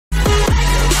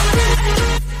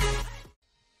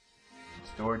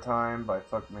Story time by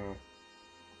Fuck Me.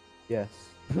 Yes.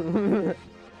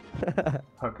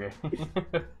 Okay.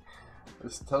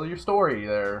 Just tell your story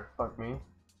there, Fuck Me.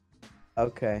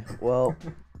 Okay, well,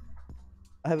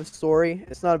 I have a story.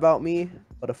 It's not about me,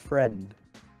 but a friend.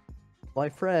 My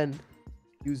friend,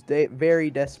 he was very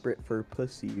desperate for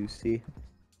pussy, you see.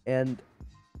 And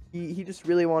he just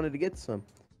really wanted to get some.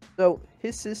 So,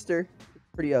 his sister is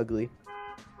pretty ugly.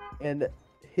 And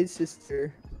his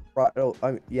sister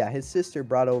his sister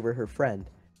brought over her friend.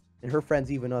 And her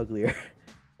friend's even uglier.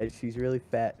 And she's really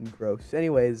fat and gross.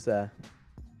 Anyways,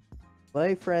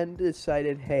 my friend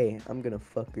decided, hey, I'm gonna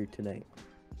fuck her tonight.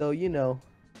 So, you know,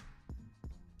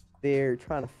 they're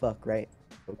trying to fuck, right?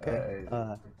 Okay. It's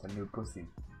a new pussy.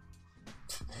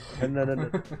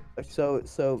 No.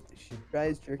 So she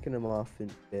tries jerking him off and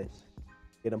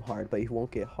get him hard, but he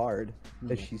won't get hard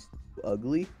because she's too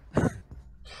ugly.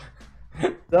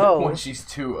 So when she's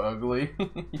too ugly.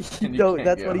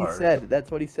 That's what he said. That's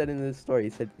what he said in the story. He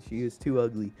said she was too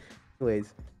ugly.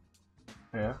 Anyways.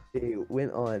 Yeah. They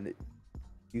went on.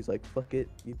 He was like, "Fuck it,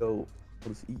 you know,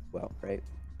 we'll just eat well, right?"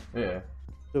 Yeah.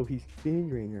 So he's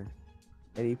fingering her,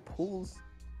 and he pulls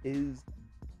his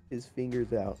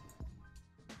fingers out,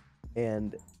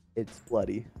 and it's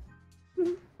bloody.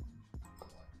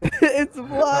 It's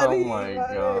bloody. Oh my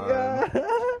god.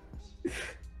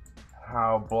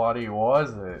 How bloody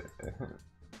was it?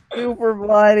 Super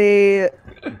bloody.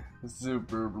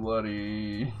 Super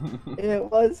bloody. It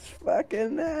was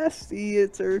fucking nasty.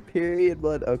 It's her period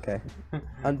blood. Okay,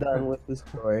 I'm done with the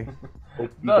story.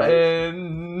 The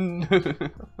end.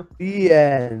 The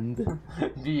end.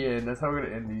 The end. That's how we're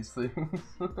gonna end these things.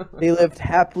 They lived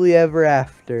happily ever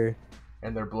after.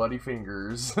 And their bloody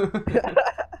fingers. We're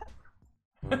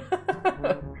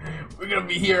gonna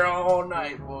be here all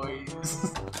night,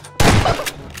 boys.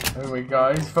 Anyway,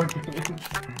 guys, fucking.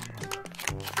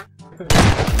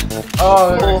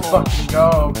 Oh, there we fucking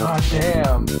go. God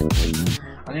damn.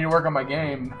 I need to work on my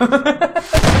game. What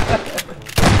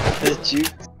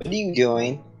are you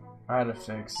doing? I had to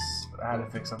fix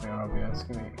something on OBS.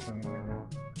 Give me a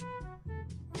minute.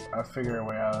 I'll figure a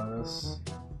way out of this.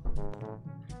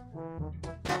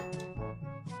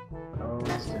 Oh,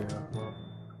 let's do.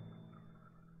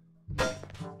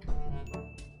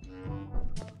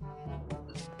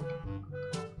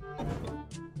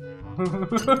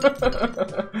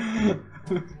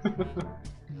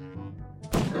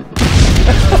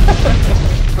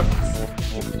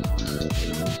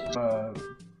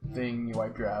 Thing you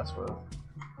wipe your ass with.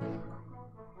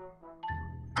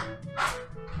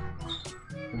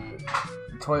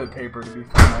 Toilet paper to be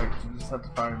found. You just have to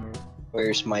find me.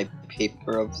 Where's my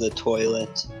paper of the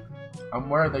toilet? I'm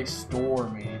where they store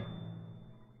me.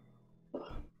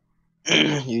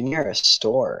 You're near a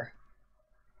store.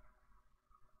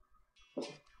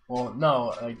 Well,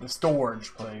 no, like the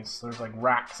storage place. There's like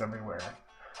racks everywhere.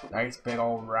 Nice big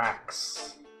old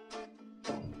racks.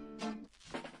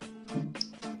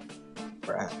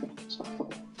 Right.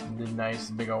 The nice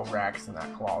big old racks in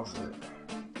that closet.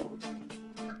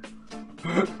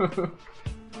 Okay,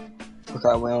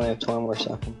 we only have 20 more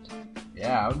seconds.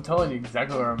 Yeah, I'm telling you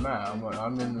exactly where I'm at.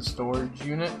 I'm in the storage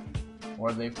unit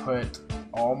where they put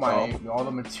all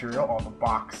the material, all the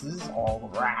boxes, all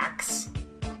the racks.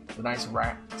 The nice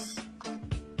racks.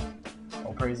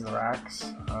 I'll praise the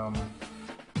racks.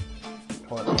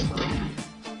 Toilet paper.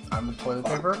 I'm the toilet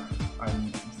paper.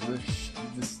 I'm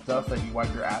this stuff that you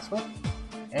wipe your ass with.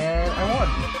 And I won.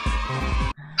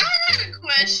 I have a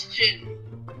question.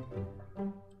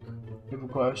 You have a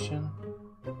question?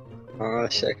 Oh,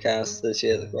 should I cast this?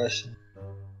 You have the question.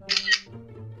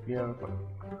 You have a question?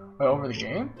 Wait, over the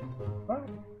game? What?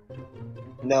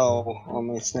 No, on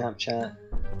my Snapchat.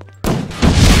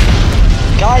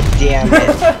 God damn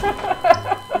it!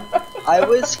 I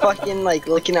was fucking like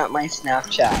looking at my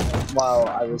Snapchat while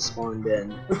I was spawned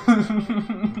in.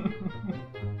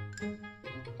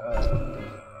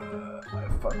 I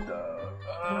fucked up.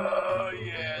 Oh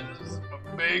yeah, this is a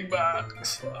big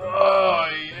box. Oh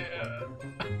yeah.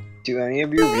 Do any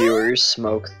of your viewers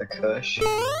smoke the kush? I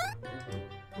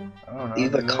don't know.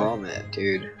 Leave a comment,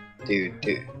 dude. Dude.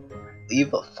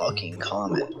 Leave a fucking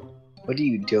comment. What are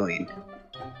you doing?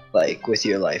 Like, with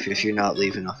your life, if you're not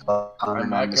leaving a fucking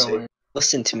comment on this video.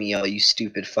 Listen to me, all you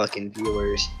stupid fucking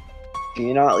viewers. If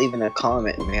you're not leaving a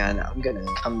comment, man, I'm gonna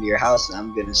come to your house and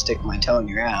I'm gonna stick my toe in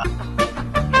your ass.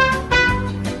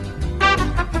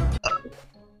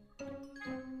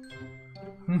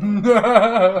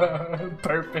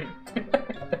 Perfect.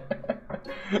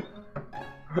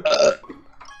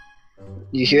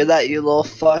 You hear that, you little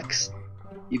fucks?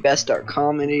 You best start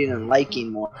commenting and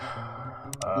liking more.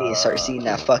 You need to start seeing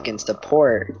that fucking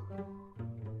support.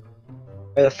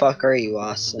 Where the fuck are you,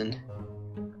 Austin?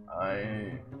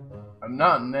 I'm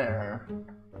not in there.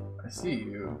 I see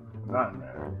you. I'm not in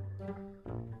there.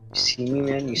 You see me,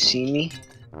 man? You see me?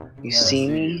 You Yeah, see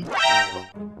me?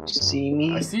 You see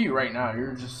me? I see you right now.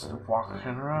 You're just walking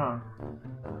around.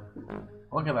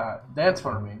 Look at that. Dance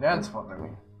for me. Dance for me.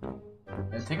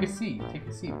 Yeah, take a seat. Take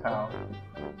a seat, pal.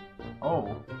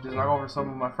 Oh, just knock over some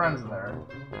of my friends there.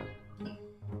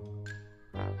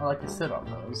 I like to sit on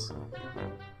those.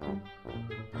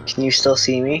 Can you still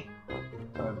see me?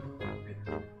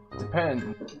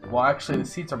 Depend. Well, actually, the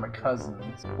seats are my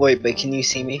cousins. Wait, but can you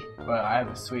see me? But I have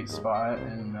a sweet spot,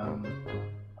 and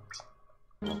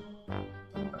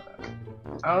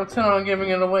I don't intend on giving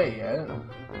it away yet.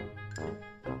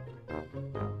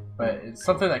 But it's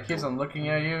something that keeps on looking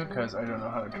at you, because I don't know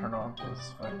how to turn off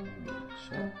this fucking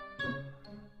shit.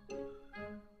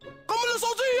 قنبلة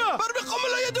صوتية! برمي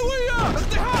قنبلة يدوية!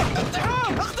 اقتحام!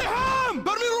 اقتحام! اقتحام!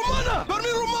 برمي رمانة!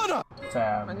 برمي رمانة!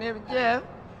 Fab. My name is Jeff.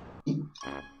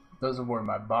 Those were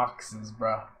my boxes,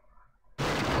 bruh.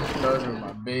 Those are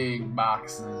my big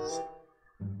boxes.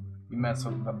 You mess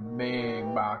with the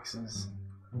big boxes.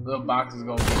 Little boxes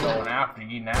gonna be going after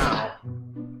you now.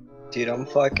 Dude, I'm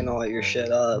fucking all your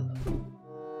shit up.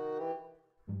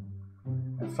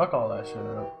 And fuck all that shit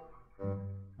up.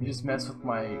 You just mess with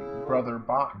my brother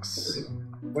box.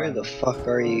 Where the fuck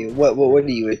are you? What are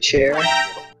you, a chair?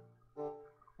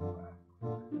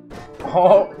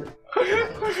 Oh!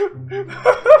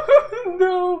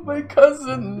 No, my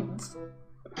cousins!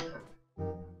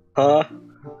 Huh?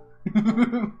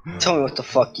 Tell me what the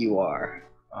fuck you are.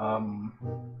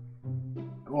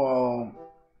 Well,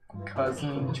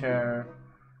 cousin chair.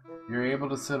 You're able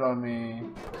to sit on me.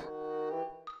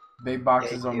 Big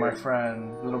boxes are my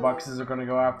friend. Little boxes are gonna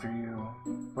go after you.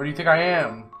 What do you think I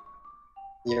am?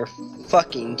 You're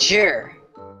fucking chair.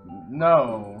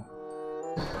 No.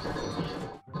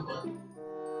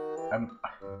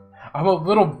 I'm a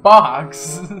little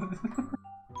box.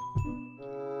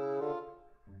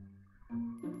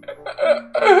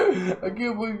 I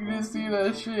can't believe you didn't see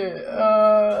that shit.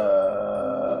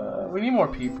 We need more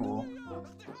people.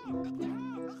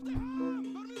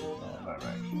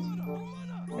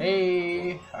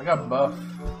 Hey, I got buff.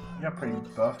 I got pretty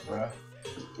buff, bruh.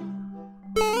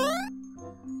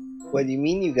 What do you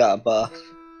mean you got buff?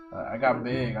 I got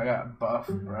big. I got buff,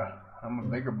 bruh. I'm a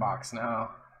bigger box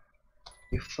now.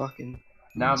 You fucking...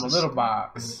 Now I'm a little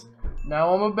box.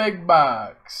 Now I'm a big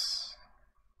box.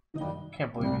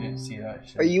 Can't believe you didn't see that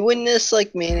shit. Are you in this,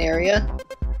 like, main area?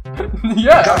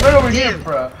 Yeah, I'm right over here,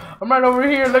 bro. I'm right over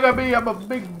here. Look at me. I'm a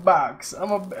big box. I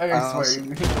swear.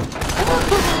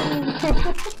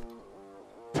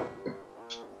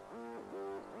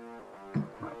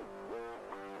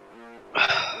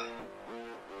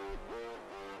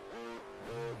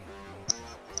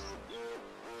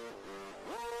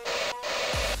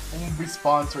 I'm gonna be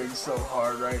sponsoring so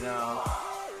hard right now.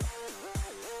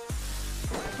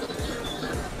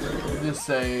 Just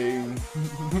saying.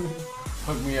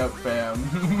 Hook me up, fam.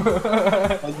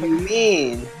 What do you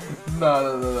mean?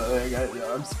 No.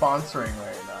 I'm sponsoring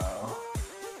right now.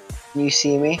 Can you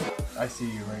see me? I see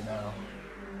you right now.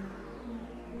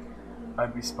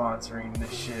 I'd be sponsoring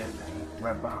this shit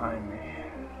right behind me.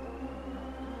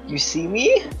 You see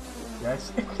me?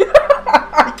 Yes.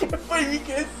 I can't believe you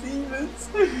can't see this.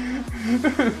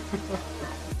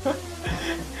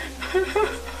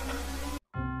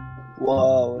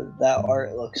 Whoa, that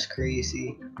art looks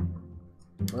crazy.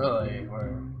 Really?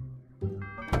 Where?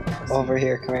 Over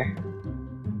here, come here.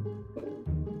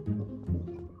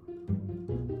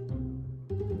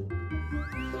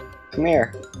 Come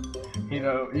here. You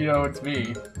know it's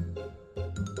me.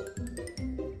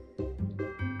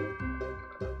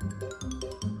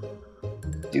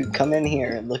 Dude, come in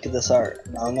here and look at this art.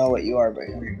 I don't know what you are, but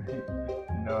You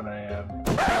know what I am.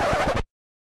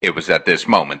 It was at this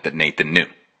moment that Nathan knew.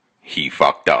 He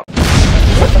fucked up.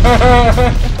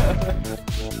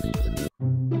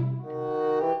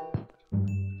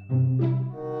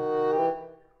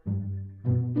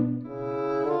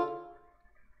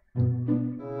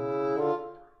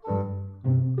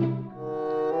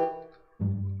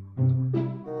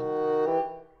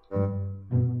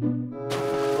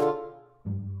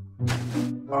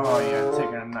 Oh yeah,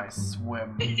 taking a nice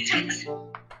swim.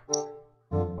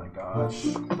 Oh my gosh.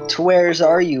 to where's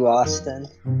are you, Austin?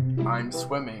 I'm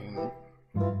swimming.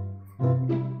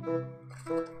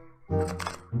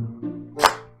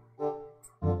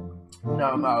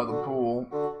 Now I'm out of the pool.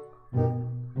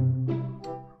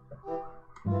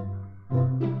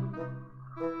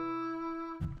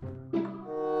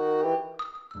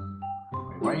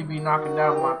 Wait, why you be knocking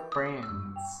down my friends?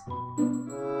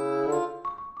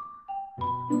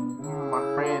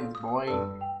 boy.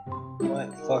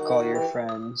 What? Fuck all your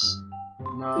friends.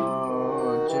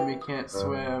 No, Jimmy can't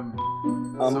swim.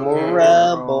 I'm So a can't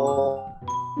rebel.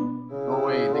 Oh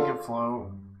wait, they can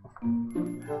float.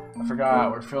 I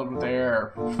forgot, we're filled with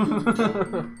air.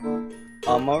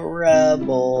 I'm a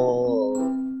rebel.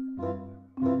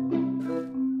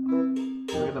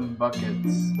 Look at them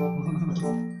buckets.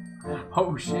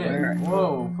 Oh shit. Where?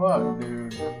 Whoa, fuck,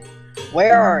 dude.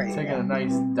 Where are you? Taking a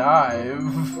nice dive.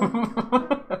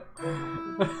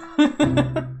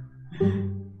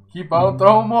 Keep on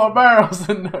throwing more barrels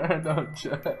in there, don't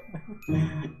you?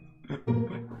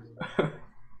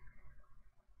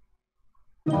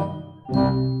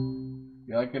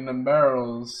 You liking them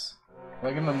barrels?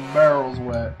 Liking them barrels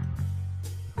wet?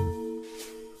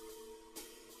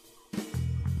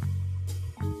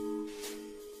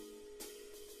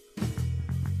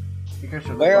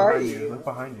 Where are you? Look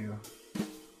behind you.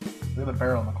 Look at the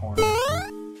barrel in the corner.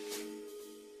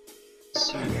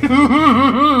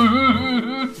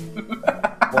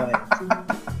 What?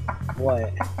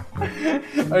 What?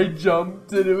 I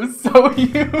jumped and it was so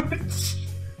huge.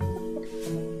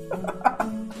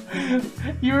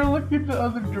 You were looking the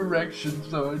other direction,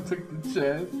 so I took the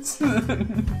chance.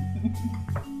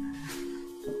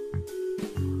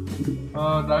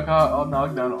 I'll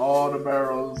knock down all the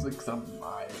barrels except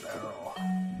my barrel.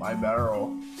 My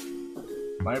barrel.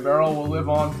 My barrel will live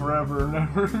on forever and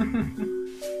ever.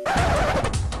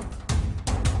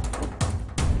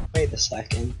 Wait a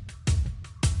second.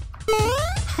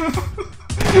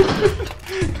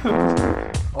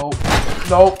 Oh,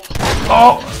 no.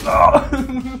 Oh,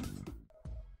 no.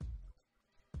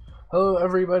 Hello,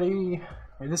 everybody.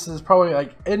 This is probably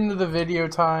like end of the video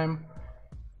time.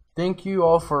 Thank you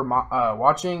all for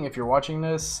watching. If you're watching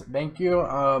this, thank you.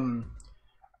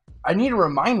 I need to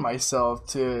remind myself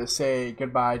to say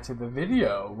goodbye to the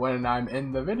video when I'm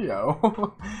in the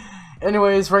video.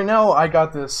 Anyways, right now I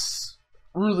got this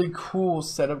really cool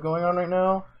setup going on right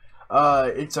now.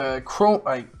 It's a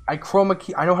chroma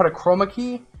key. I know how to chroma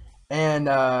key, and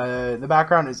the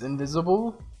background is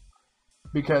invisible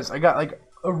because I got like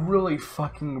a really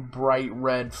fucking bright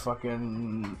red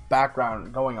fucking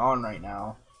background going on right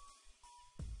now.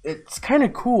 It's kind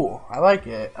of cool. I like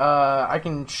it. I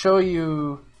can show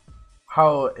you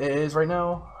how it is right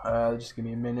now. Just give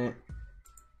me a minute.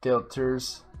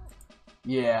 Filters.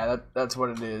 Yeah, that's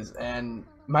what it is. And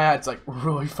my ad's like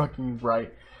really fucking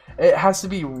bright. It has to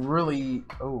be really.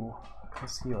 Oh, I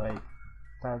see like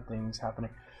bad things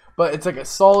happening. But it's like a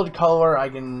solid color. I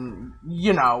can,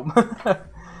 you know,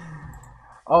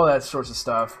 all that sorts of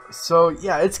stuff. So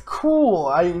yeah, it's cool.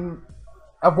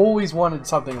 I've always wanted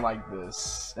something like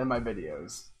this in my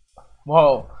videos.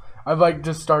 Well, I've like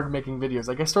just started making videos.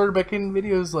 Like I started making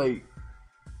videos like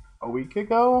a week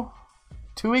ago?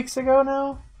 2 weeks ago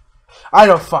now? I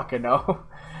don't fucking know.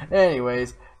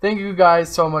 Anyways, thank you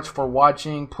guys so much for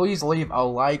watching. Please leave a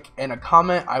like and a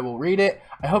comment. I will read it.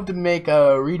 I hope to make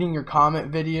a reading your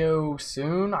comment video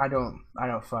soon. I don't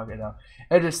fucking know.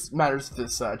 It just matters if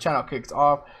this channel kicks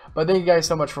off. But thank you guys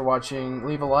so much for watching.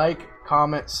 Leave a like,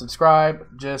 comment, subscribe,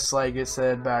 just like it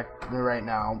said back right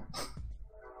now.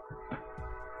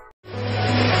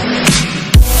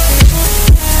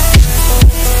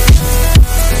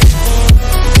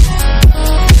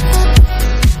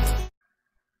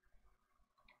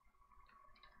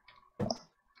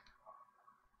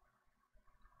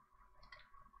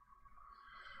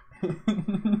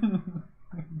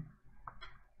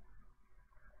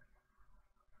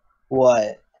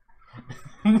 What?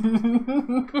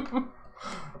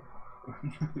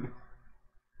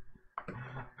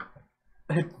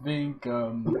 I think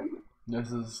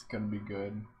this is gonna be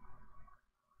good.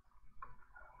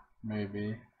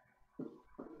 Maybe.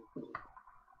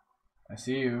 I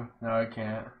see you. No, I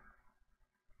can't.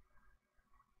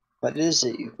 What is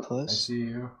it, you I puss? see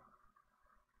you.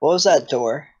 What was that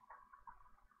door?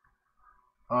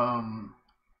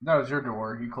 That was your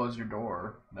door. You closed your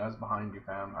door. That was behind you,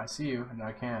 fam. I see you, and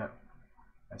I can't.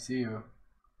 I see you.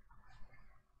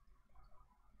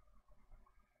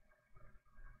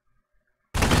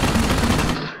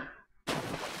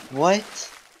 What?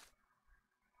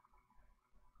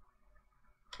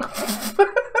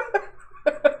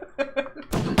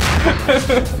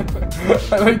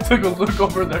 I like took a look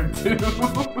over there too.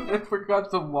 I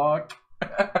forgot to lock.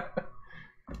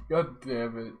 God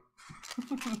damn it.